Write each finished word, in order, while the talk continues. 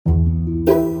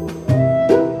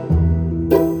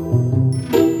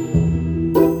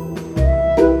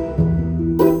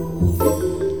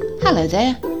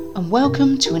there, and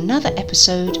welcome to another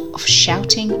episode of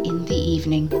Shouting in the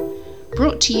Evening,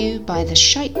 brought to you by the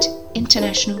Shite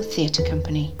International Theatre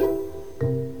Company.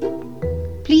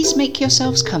 Please make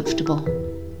yourselves comfortable.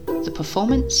 The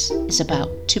performance is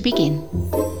about to begin.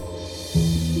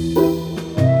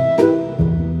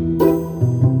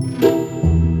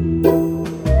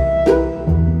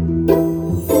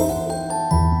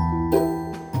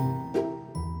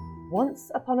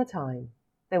 Once upon a time,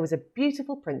 there was a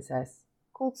beautiful princess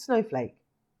called Snowflake.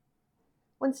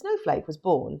 When Snowflake was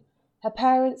born, her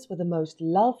parents were the most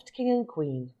loved king and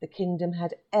queen the kingdom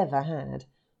had ever had,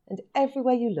 and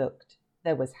everywhere you looked,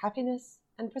 there was happiness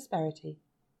and prosperity.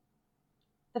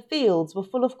 The fields were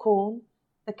full of corn,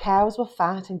 the cows were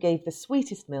fat and gave the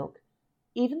sweetest milk,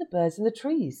 even the birds in the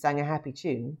trees sang a happy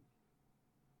tune.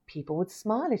 People would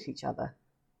smile at each other.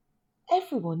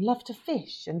 Everyone loved to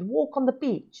fish and walk on the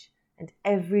beach, and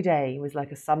every day was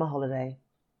like a summer holiday.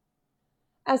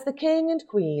 As the king and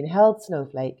queen held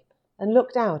Snowflake and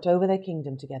looked out over their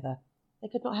kingdom together, they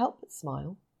could not help but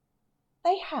smile.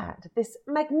 They had this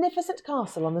magnificent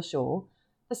castle on the shore,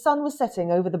 the sun was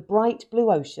setting over the bright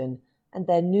blue ocean, and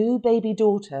their new baby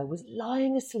daughter was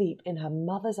lying asleep in her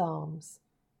mother's arms.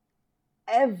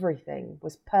 Everything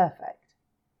was perfect.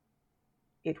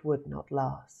 It would not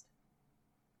last.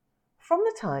 From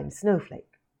the time Snowflake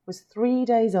was 3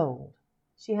 days old,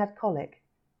 she had colic.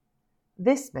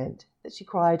 This meant that she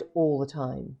cried all the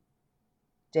time,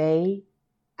 day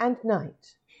and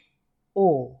night,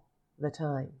 all the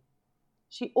time.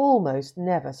 She almost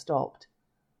never stopped.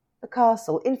 The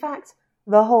castle, in fact,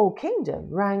 the whole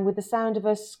kingdom, rang with the sound of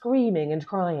her screaming and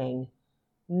crying.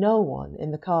 No one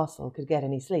in the castle could get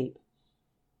any sleep.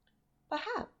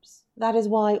 Perhaps that is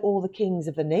why all the kings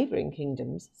of the neighbouring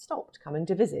kingdoms stopped coming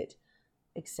to visit,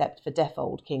 except for deaf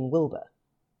old King Wilbur.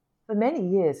 For many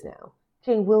years now,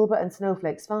 King Wilbur and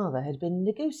Snowflake's father had been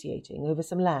negotiating over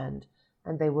some land,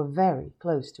 and they were very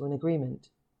close to an agreement.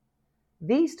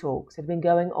 These talks had been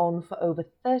going on for over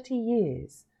 30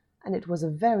 years, and it was a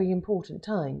very important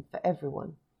time for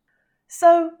everyone.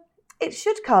 So it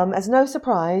should come as no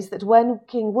surprise that when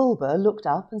King Wilbur looked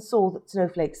up and saw that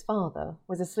Snowflake's father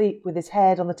was asleep with his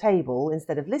head on the table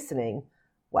instead of listening,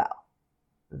 well,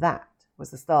 that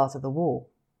was the start of the war.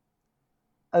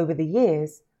 Over the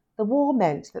years, the war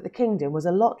meant that the kingdom was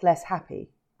a lot less happy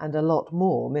and a lot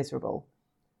more miserable.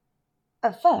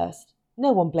 At first,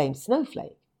 no one blamed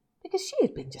Snowflake because she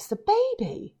had been just a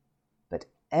baby. But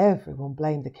everyone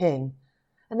blamed the king.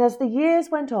 And as the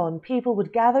years went on, people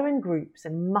would gather in groups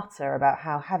and mutter about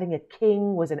how having a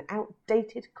king was an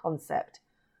outdated concept,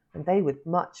 and they would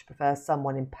much prefer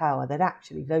someone in power they'd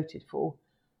actually voted for.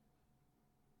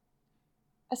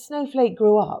 As Snowflake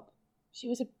grew up, she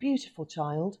was a beautiful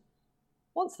child.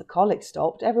 Once the colic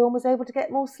stopped, everyone was able to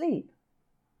get more sleep.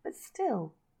 But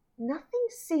still, nothing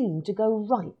seemed to go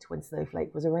right when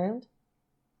Snowflake was around.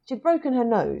 She'd broken her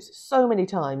nose so many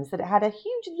times that it had a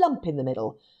huge lump in the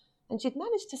middle, and she'd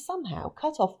managed to somehow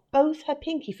cut off both her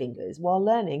pinky fingers while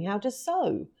learning how to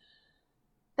sew.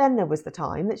 Then there was the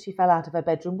time that she fell out of her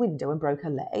bedroom window and broke her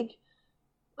leg.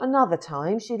 Another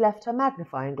time she left her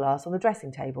magnifying glass on the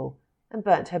dressing table and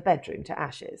burnt her bedroom to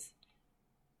ashes.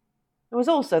 There was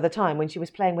also the time when she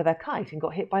was playing with her kite and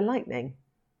got hit by lightning.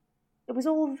 It was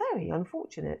all very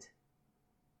unfortunate.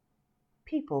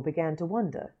 People began to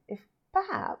wonder if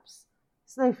perhaps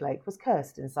Snowflake was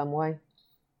cursed in some way.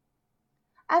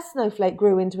 As Snowflake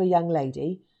grew into a young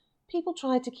lady, people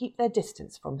tried to keep their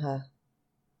distance from her.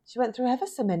 She went through ever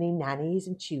so many nannies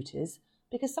and tutors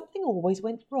because something always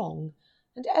went wrong,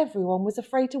 and everyone was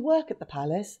afraid to work at the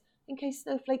palace in case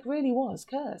Snowflake really was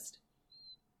cursed.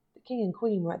 The king and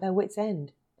queen were at their wits'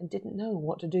 end and didn't know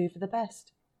what to do for the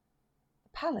best. The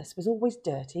palace was always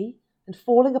dirty and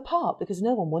falling apart because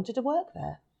no one wanted to work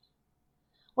there.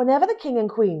 Whenever the king and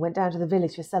queen went down to the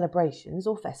village for celebrations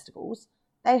or festivals,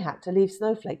 they had to leave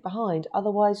Snowflake behind,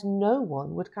 otherwise no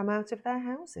one would come out of their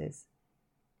houses.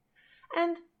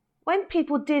 And when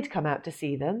people did come out to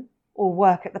see them or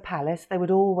work at the palace, they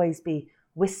would always be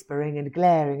whispering and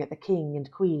glaring at the king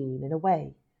and queen in a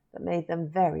way that made them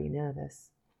very nervous.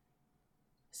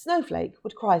 Snowflake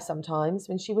would cry sometimes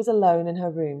when she was alone in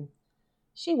her room.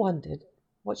 She wondered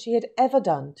what she had ever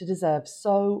done to deserve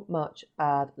so much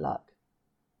bad luck.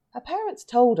 Her parents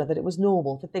told her that it was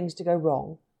normal for things to go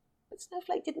wrong, but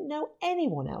Snowflake didn't know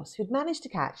anyone else who'd managed to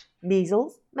catch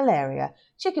measles, malaria,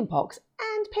 chickenpox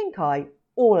and pink eye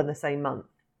all in the same month.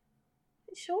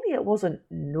 Surely it wasn't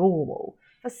normal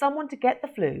for someone to get the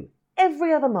flu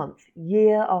every other month,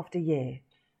 year after year.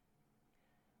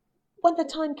 When the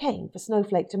time came for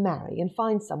Snowflake to marry and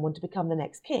find someone to become the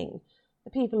next king,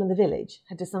 The people in the village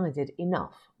had decided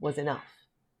enough was enough.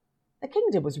 The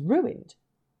kingdom was ruined.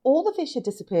 All the fish had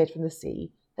disappeared from the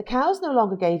sea, the cows no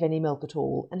longer gave any milk at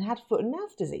all, and had foot and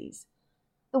mouth disease.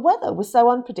 The weather was so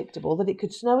unpredictable that it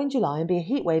could snow in July and be a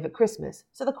heat wave at Christmas,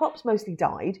 so the crops mostly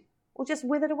died or just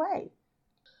withered away.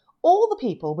 All the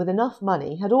people with enough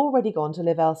money had already gone to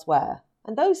live elsewhere,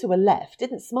 and those who were left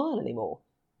didn't smile anymore.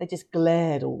 They just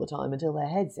glared all the time until their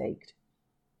heads ached.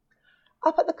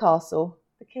 Up at the castle,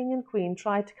 the king and queen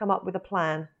tried to come up with a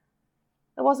plan.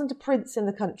 There wasn't a prince in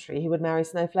the country who would marry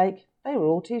Snowflake. They were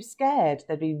all too scared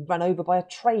they'd be run over by a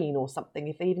train or something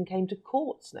if they even came to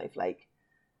court Snowflake.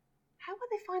 How would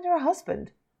they find her a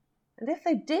husband? And if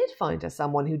they did find her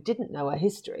someone who didn't know her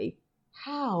history,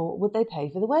 how would they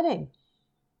pay for the wedding?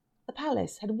 The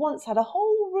palace had once had a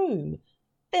whole room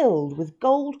filled with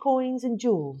gold coins and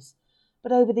jewels,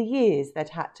 but over the years they'd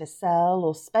had to sell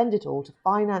or spend it all to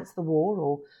finance the war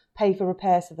or pay for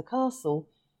repairs to the castle,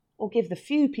 or give the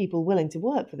few people willing to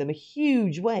work for them a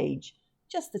huge wage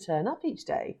just to turn up each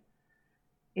day.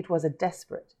 It was a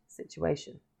desperate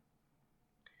situation.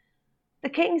 The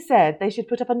king said they should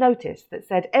put up a notice that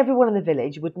said everyone in the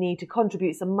village would need to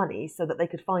contribute some money so that they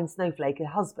could find Snowflake a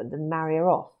husband and marry her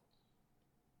off.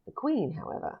 The queen,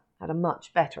 however, had a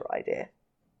much better idea.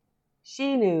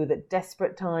 She knew that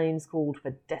desperate times called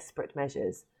for desperate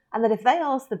measures, and that if they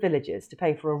asked the villagers to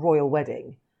pay for a royal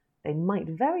wedding, they might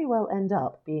very well end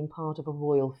up being part of a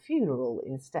royal funeral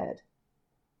instead.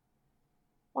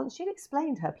 Once she'd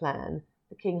explained her plan,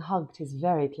 the king hugged his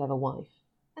very clever wife,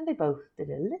 and they both did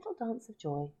a little dance of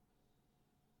joy.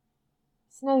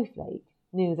 Snowflake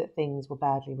knew that things were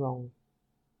badly wrong.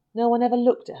 No one ever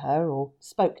looked at her or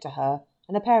spoke to her,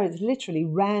 and her parents literally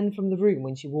ran from the room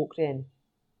when she walked in.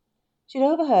 She'd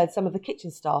overheard some of the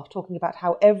kitchen staff talking about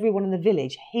how everyone in the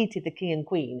village hated the king and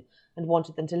queen and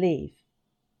wanted them to leave.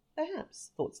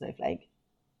 Perhaps, thought Snowflake,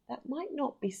 that might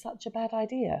not be such a bad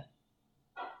idea.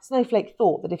 Snowflake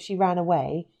thought that if she ran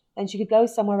away, then she could go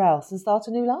somewhere else and start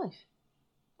a new life.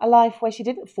 A life where she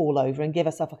didn't fall over and give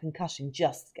herself a concussion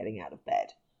just getting out of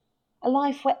bed. A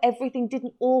life where everything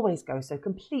didn't always go so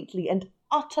completely and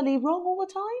utterly wrong all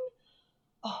the time.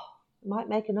 Oh, it might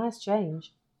make a nice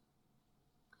change.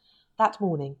 That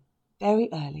morning, very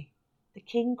early, the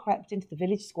king crept into the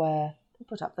village square and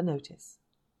put up the notice.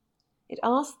 It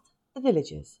asked the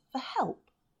villagers for help,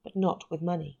 but not with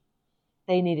money.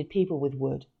 They needed people with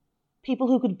wood, people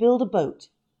who could build a boat,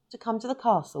 to come to the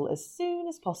castle as soon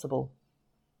as possible.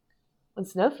 When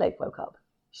Snowflake woke up,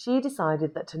 she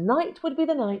decided that tonight would be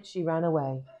the night she ran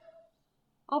away.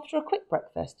 After a quick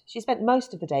breakfast, she spent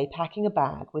most of the day packing a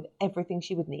bag with everything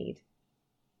she would need.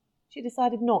 She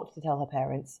decided not to tell her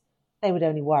parents. They would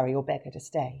only worry or beg her to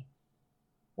stay.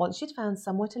 Once she'd found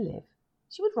somewhere to live,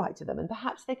 she would write to them and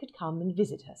perhaps they could come and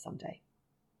visit her someday.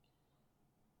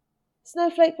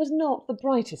 Snowflake was not the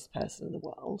brightest person in the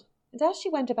world, and as she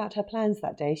went about her plans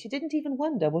that day, she didn't even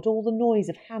wonder what all the noise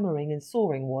of hammering and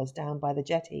sawing was down by the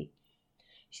jetty.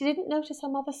 She didn't notice her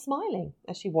mother smiling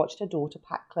as she watched her daughter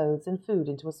pack clothes and food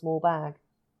into a small bag.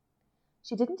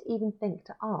 She didn't even think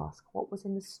to ask what was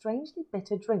in the strangely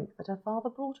bitter drink that her father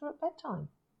brought her at bedtime.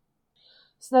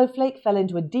 Snowflake fell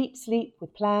into a deep sleep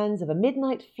with plans of a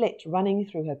midnight flit running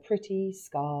through her pretty,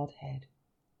 scarred head.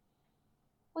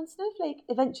 When Snowflake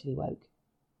eventually woke,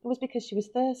 it was because she was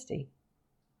thirsty.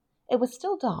 It was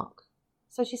still dark,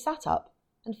 so she sat up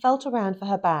and felt around for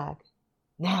her bag.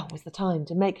 Now was the time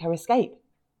to make her escape.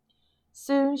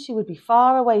 Soon she would be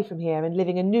far away from here and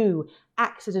living a new,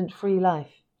 accident-free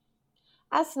life.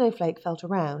 As Snowflake felt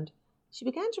around, she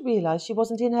began to realize she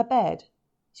wasn't in her bed.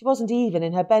 She wasn't even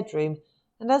in her bedroom,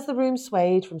 and as the room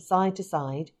swayed from side to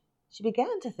side, she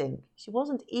began to think she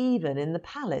wasn't even in the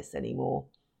palace anymore.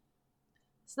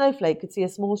 Snowflake could see a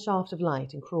small shaft of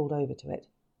light and crawled over to it.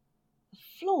 The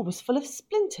floor was full of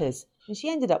splinters, and she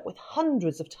ended up with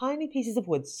hundreds of tiny pieces of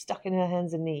wood stuck in her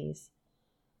hands and knees.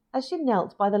 As she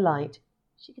knelt by the light,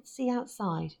 she could see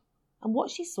outside, and what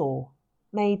she saw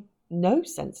made no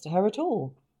sense to her at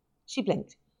all. She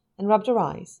blinked and rubbed her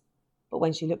eyes, but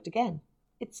when she looked again,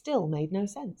 it still made no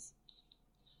sense.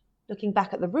 Looking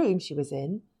back at the room she was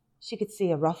in, she could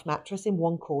see a rough mattress in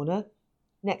one corner,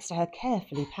 next to her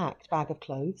carefully packed bag of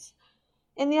clothes.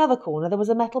 In the other corner there was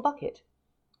a metal bucket.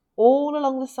 All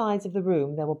along the sides of the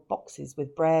room there were boxes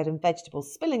with bread and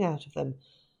vegetables spilling out of them,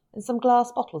 and some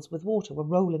glass bottles with water were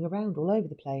rolling around all over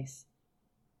the place.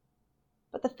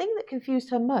 But the thing that confused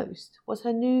her most was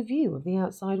her new view of the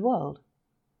outside world.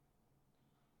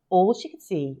 All she could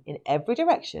see in every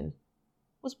direction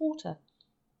was water.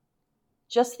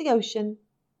 Just the ocean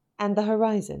and the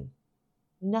horizon.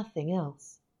 Nothing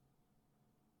else.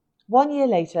 1 year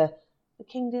later, the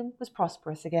kingdom was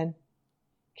prosperous again.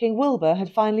 King Wilbur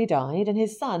had finally died, and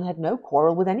his son had no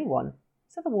quarrel with anyone,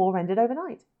 so the war ended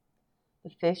overnight. The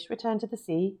fish returned to the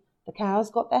sea, the cows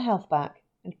got their health back,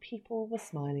 and people were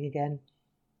smiling again.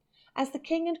 As the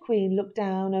king and queen looked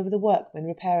down over the workmen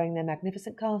repairing their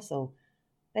magnificent castle,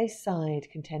 they sighed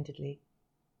contentedly.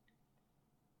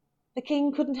 The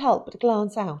king couldn't help but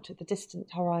glance out at the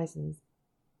distant horizons.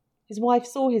 His wife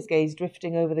saw his gaze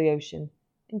drifting over the ocean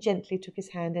and gently took his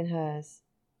hand in hers.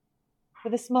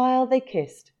 With a smile they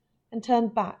kissed and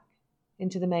turned back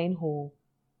into the main hall.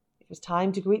 It was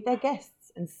time to greet their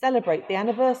guests and celebrate the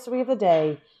anniversary of the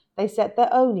day they set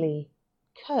their only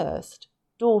cursed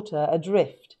daughter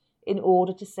adrift in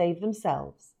order to save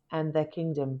themselves and their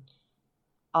kingdom.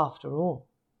 After all,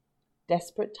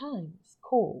 desperate times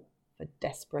call for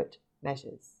desperate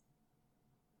measures.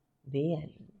 The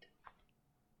end.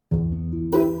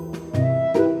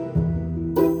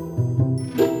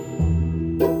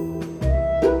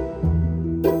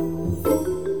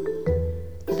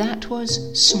 That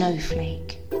was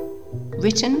Snowflake,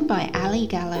 written by Ali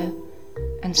Gallo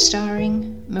and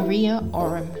starring Maria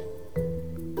Oram.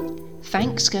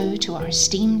 Thanks go to our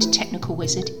esteemed technical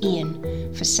wizard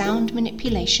Ian for sound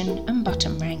manipulation and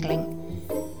button wrangling.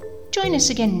 Join us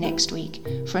again next week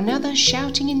for another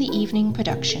Shouting in the Evening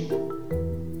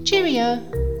production.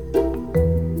 Cheerio!